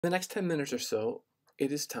The next 10 minutes or so,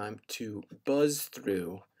 it is time to buzz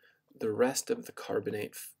through the rest of the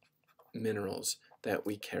carbonate minerals that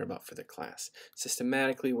we care about for the class.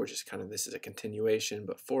 Systematically, we're just this is a continuation,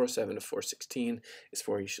 but 407 to 416 is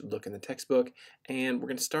where you should look in the textbook. And we're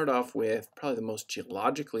going to start off with probably the most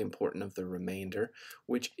geologically important of the remainder,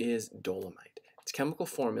 which is dolomite. Its chemical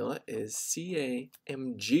formula is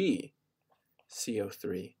CaMgCO3.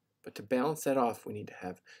 But to balance that off, we need to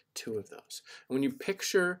have two of those. And when you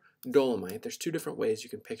picture dolomite, there's two different ways you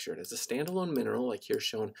can picture it: as a standalone mineral, like here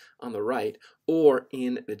shown on the right, or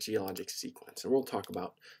in the geologic sequence. And we'll talk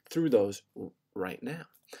about through those right now.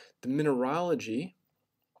 The mineralogy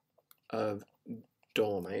of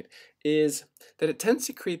dolomite is that it tends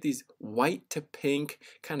to create these white to pink,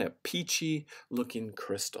 kind of peachy looking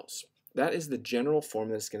crystals. That is the general form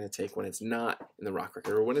that it's going to take when it's not in the rock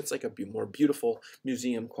record, or when it's like a more beautiful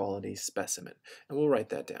museum quality specimen. And we'll write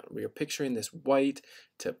that down. We are picturing this white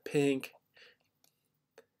to pink,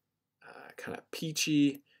 kind of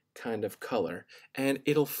peachy kind of color, and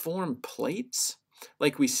it'll form plates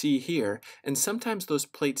like we see here, and sometimes those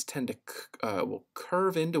plates tend to will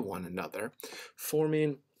curve into one another,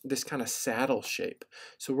 forming this kind of saddle shape.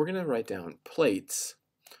 So we're going to write down plates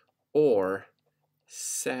or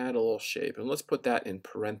saddle shape, and let's put that in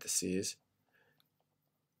parentheses,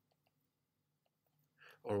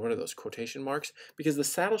 or what are those, quotation marks, because the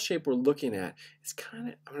saddle shape we're looking at is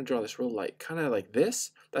I'm going to draw this real light, kind of like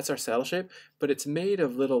this. That's our saddle shape, but it's made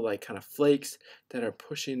of little like kind of flakes that are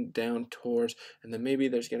pushing down towards, and then maybe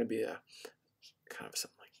there's going to be a kind of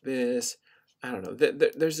something like this. I don't know.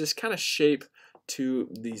 There's this kind of shape to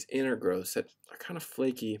these inner growths that are kind of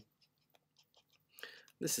flaky.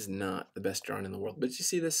 This is not the best drawing in the world, but you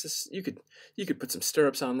see this is, you could put some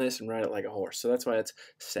stirrups on this and ride it like a horse. So that's why it's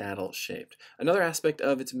saddle shaped. Another aspect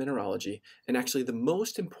of its mineralogy, and actually the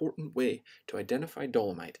most important way to identify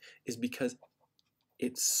dolomite, is because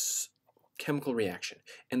it's chemical reaction,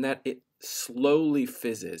 and that it slowly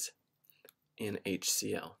fizzes in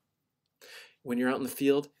HCl. When you're out in the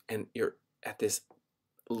field and you're at this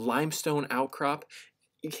limestone outcrop,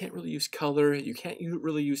 you can't really use color, you can't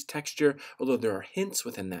really use texture, although there are hints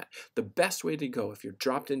within that. The best way to go if you're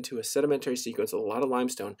dropped into a sedimentary sequence with a lot of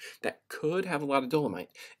limestone that could have a lot of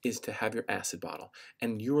dolomite is to have your acid bottle.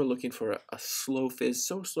 And you are looking for a slow fizz,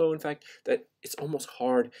 so slow in fact that it's almost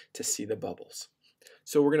hard to see the bubbles.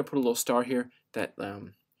 So we're going to put a little star here. That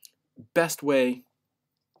best way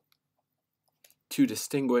to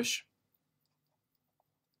distinguish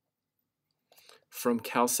from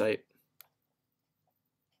calcite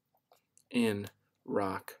in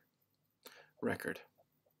rock record.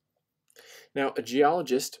 Now, a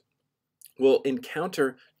geologist will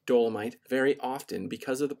encounter dolomite very often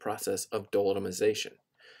because of the process of dolomitization.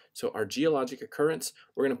 So our geologic occurrence,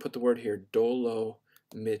 we're going to put the word here, dolomitization.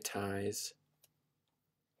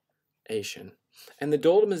 And the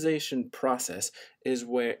dolomitization process is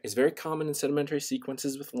very common in sedimentary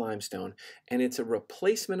sequences with limestone, and it's a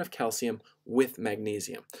replacement of calcium with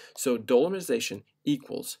magnesium. So dolomitization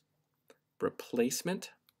equals replacement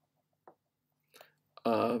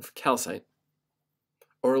of calcite,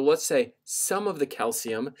 or let's say some of the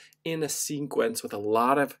calcium in a sequence with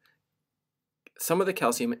some of the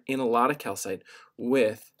calcium in a lot of calcite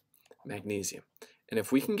with magnesium. And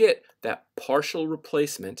if we can get that partial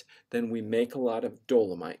replacement, then we make a lot of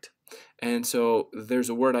dolomite. And so there's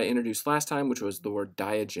a word I introduced last time, which was the word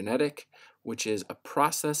diagenetic, which is a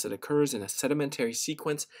process that occurs in a sedimentary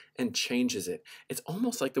sequence and changes it. It's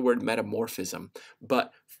almost like the word metamorphism,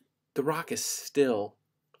 but the rock is still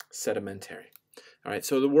sedimentary. All right,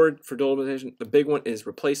 so the word for dolomitization, the big one, is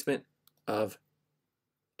replacement of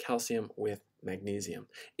calcium with magnesium.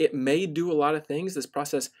 It may do a lot of things. This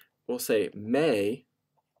process, we'll say, may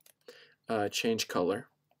change color,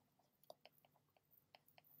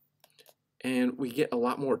 and we get a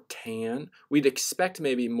lot more tan. We'd expect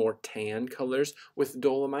maybe more tan colors with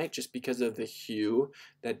dolomite just because of the hue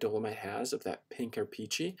that dolomite has, of that pink or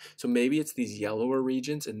peachy. So maybe it's these yellower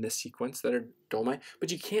regions in this sequence that are dolomite, but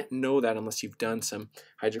you can't know that unless you've done some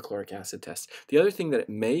hydrochloric acid tests. The other thing that it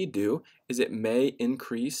may do is it may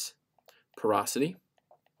increase porosity.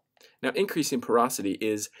 Now, increasing porosity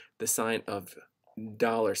is the sign of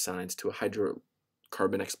dollar signs to a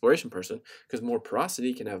hydrocarbon exploration person, because more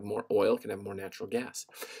porosity can have more oil, can have more natural gas.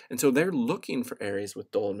 And so they're looking for areas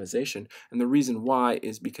with dolomitization, and the reason why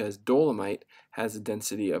is because dolomite has a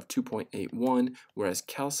density of 2.81, whereas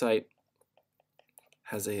calcite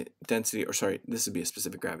has a density, or sorry, this would be a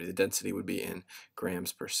specific gravity. The density would be in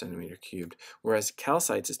grams per centimeter cubed, whereas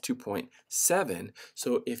calcite's is 2.7.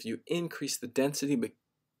 So if you increase the density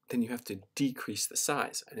then you have to decrease the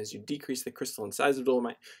size. And as you decrease the crystalline size of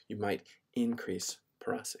dolomite, you might increase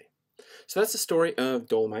porosity. So that's the story of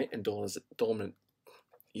dolomite and dolomite.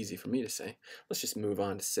 Easy for me to say. Let's just move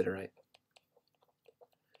on to siderite.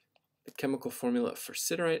 The chemical formula for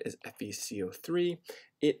siderite is FeCO3.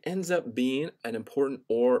 It ends up being an important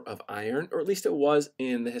ore of iron, or at least it was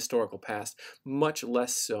in the historical past, much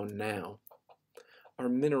less so now. Our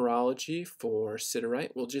mineralogy for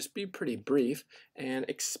siderite will just be pretty brief and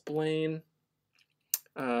explain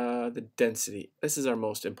the density. This is our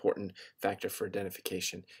most important factor for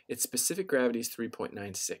identification. Its specific gravity is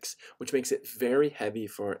 3.96, which makes it very heavy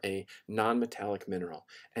for a non-metallic mineral.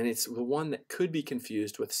 And it's the one that could be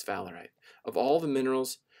confused with sphalerite. Of all the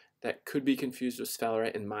minerals that could be confused with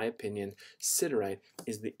sphalerite, in my opinion, siderite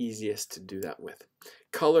is the easiest to do that with.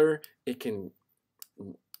 Color, it can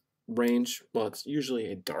range, well, it's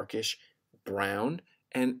usually a darkish brown,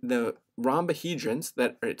 and the rhombohedrons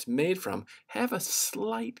that it's made from have a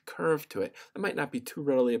slight curve to it. That might not be too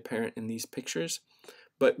readily apparent in these pictures,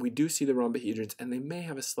 but we do see the rhombohedrons, and they may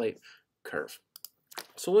have a slight curve.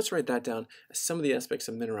 So let's write that down as some of the aspects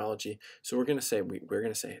of mineralogy. So we're going to say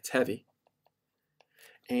it's heavy,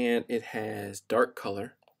 and it has dark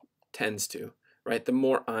color, tends to. Right, the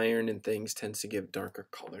more iron in things tends to give darker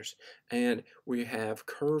colors. And we have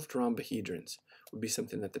curved rhombohedrons, would be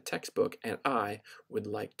something that the textbook and I would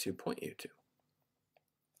like to point you to.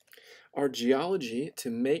 Our geology to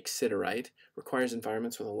make siderite requires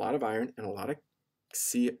environments with a lot of iron and a lot of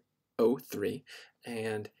CO3,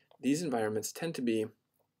 and these environments tend to be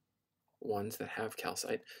ones that have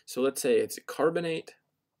calcite. So let's say it's carbonate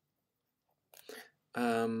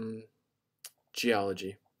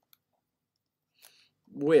geology.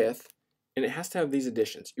 And it has to have these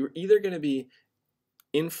additions. You're either going to be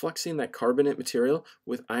influxing that carbonate material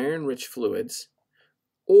with iron-rich fluids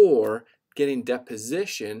or getting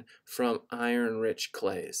deposition from iron-rich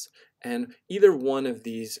clays. And either one of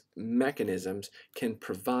these mechanisms can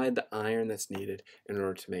provide the iron that's needed in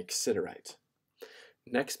order to make siderite.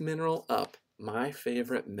 Next mineral up, my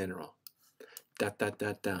favorite mineral.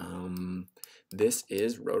 This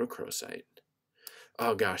is rhodochrosite.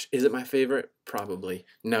 Oh gosh, is it my favorite? Probably.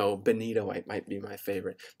 No, bonitoite might be my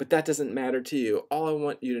favorite. But that doesn't matter to you. All I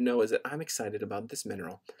want you to know is that I'm excited about this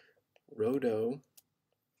mineral. Rhodochrosite.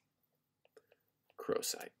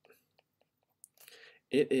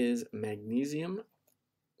 It is manganese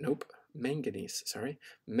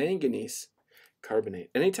carbonate.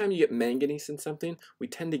 Anytime you get manganese in something, we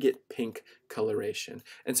tend to get pink coloration.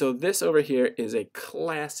 And so this over here is a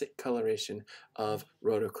classic coloration of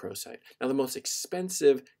rhodochrosite. Now the most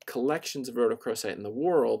expensive collections of rhodochrosite in the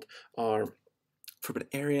world are from an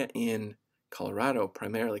area in Colorado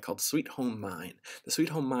primarily called Sweet Home Mine. The Sweet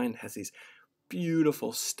Home Mine has these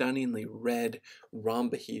beautiful, stunningly red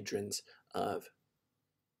rhombohedrons of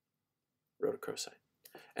rhodochrosite.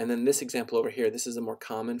 And then this example over here, this is a more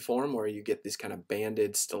common form where you get this kind of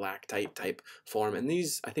banded stalactite type form. And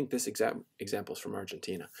these, I think this example is from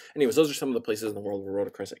Argentina. Anyways, those are some of the places in the world where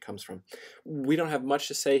rhodochrosite comes from. We don't have much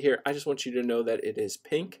to say here. I just want you to know that it is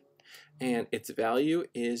pink and its value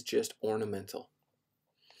is just ornamental.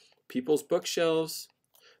 People's bookshelves,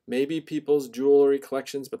 maybe people's jewelry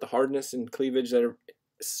collections, but the hardness and cleavage that are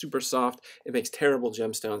super soft, it makes terrible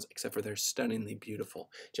gemstones, except for they're stunningly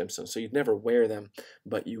beautiful gemstones. So you'd never wear them,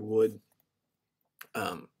 but you would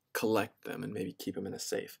collect them and maybe keep them in a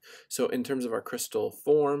safe. So in terms of our crystal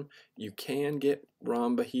form, you can get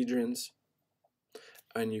rhombohedrons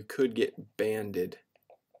and you could get banded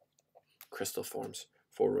crystal forms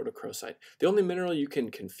for rhodochrosite. The only mineral you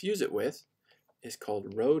can confuse it with is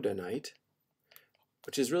called rhodonite,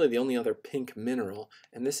 which is really the only other pink mineral,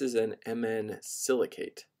 and this is an Mn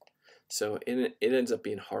silicate. So it ends up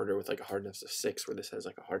being harder with like a hardness of 6, where this has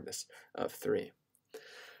like a hardness of 3. All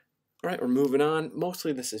right, we're moving on.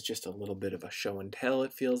 Mostly this is just a little bit of a show and tell,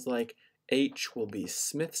 it feels like. H will be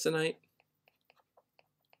Smithsonite,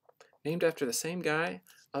 named after the same guy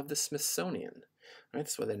of the Smithsonian. All right,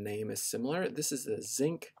 that's why the name is similar. This is the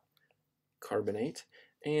zinc carbonate,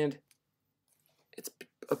 and it's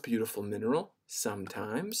a beautiful mineral.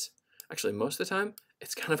 Sometimes, actually most of the time,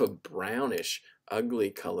 it's kind of a brownish, ugly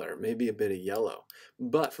color, maybe a bit of yellow.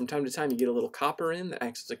 But from time to time, you get a little copper in that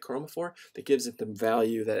acts as a chromophore that gives it the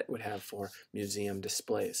value that it would have for museum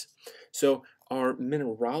displays. So our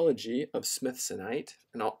mineralogy of Smithsonite,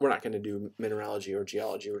 and we're not going to do mineralogy or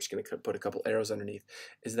geology, we're just going to put a couple arrows underneath,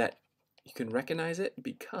 is that you can recognize it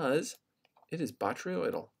because it is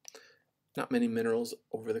botryoidal. Not many minerals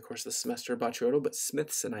over the course of the semester are botryoidal, but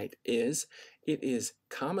Smithsonite is. It is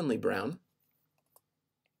commonly brown.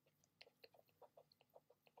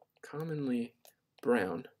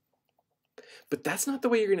 But that's not the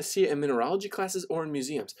way you're going to see it in mineralogy classes or in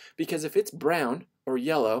museums, because if it's brown or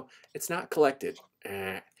yellow, it's not collected.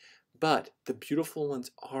 But the beautiful ones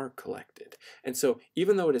are collected. And so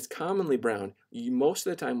even though it is commonly brown, most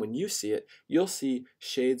of the time when you see it, you'll see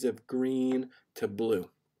shades of green to blue.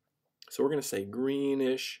 So we're going to say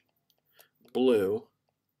greenish blue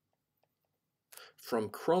from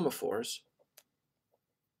chromophores.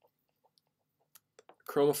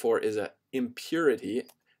 Chromophore is an impurity,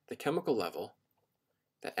 the chemical level,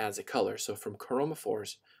 that adds a color. So from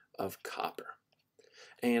chromophores of copper.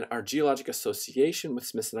 And our geologic association with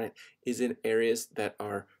Smithsonite is in areas that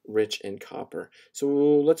are rich in copper. So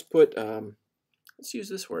let's use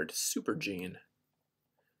this word, supergene.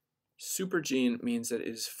 Supergene means that it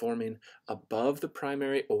is forming above the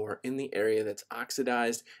primary ore in the area that's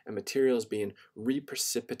oxidized and materials being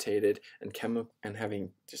reprecipitated and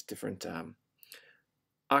having just different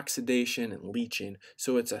oxidation and leaching.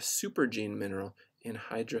 So it's a supergene mineral in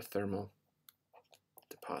hydrothermal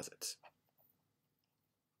deposits.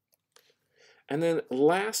 And then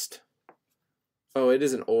last, it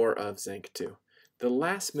is an ore of zinc too. The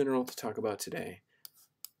last mineral to talk about today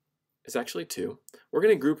is actually two. We're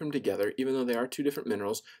going to group them together, even though they are two different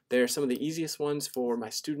minerals. They're some of the easiest ones for my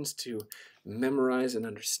students to memorize and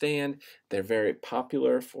understand. They're very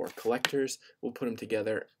popular for collectors. We'll put them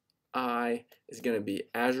together. I is going to be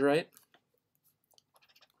azurite.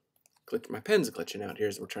 My pen's glitching out here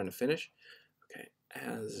as we're trying to finish. Okay,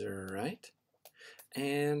 azurite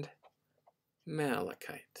and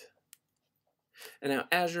malachite. And now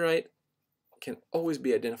azurite can always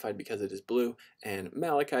be identified because it is blue, and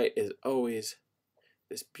malachite is always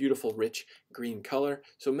this beautiful rich green color.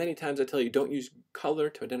 So many times I tell you don't use color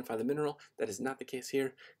to identify the mineral. That is not the case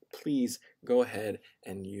here. Please go ahead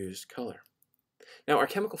and use color. Now our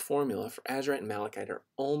chemical formula for azurite and malachite are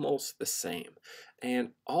almost the same,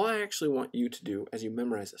 and all I actually want you to do as you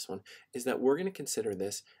memorize this one is that we're going to consider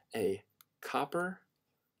this a copper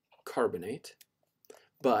carbonate,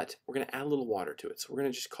 but we're going to add a little water to it. So we're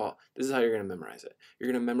going to just call, this is how you're going to memorize it.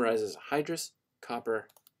 You're going to memorize it as a hydrous copper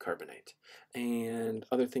carbonate. And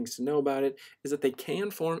other things to know about it is that they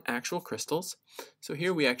can form actual crystals. So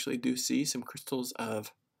here we actually do see some crystals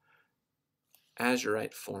of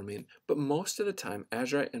azurite forming, but most of the time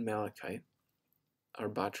azurite and malachite are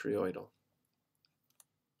botryoidal.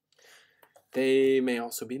 They may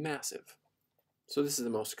also be massive. So this is the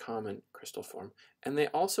most common crystal form, and they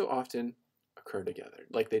also often occur together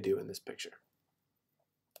like they do in this picture.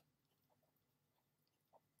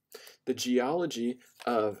 The geology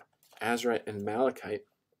of azurite and malachite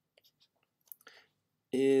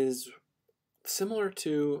is similar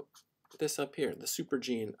to this up here, the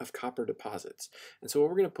supergene of copper deposits. And so what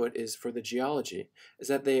we're going to put is, for the geology, is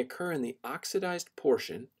that they occur in the oxidized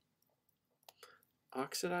portion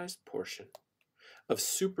of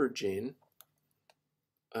supergene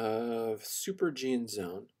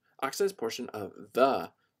zone, oxidized portion of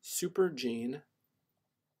the supergene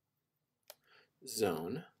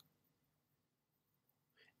zone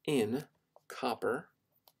in copper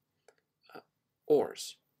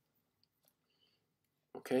ores.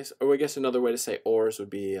 Okay, so, I guess another way to say ores would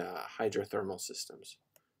be hydrothermal systems.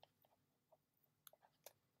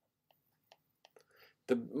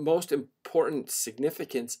 The most important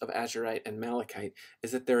significance of azurite and malachite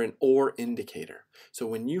is that they're an ore indicator. So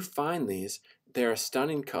when you find these, they're a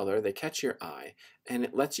stunning color, they catch your eye, and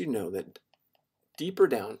it lets you know that deeper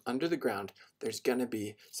down under the ground, there's going to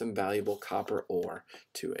be some valuable copper ore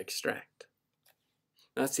to extract.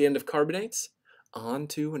 That's the end of carbonates. On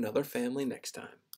to another family next time.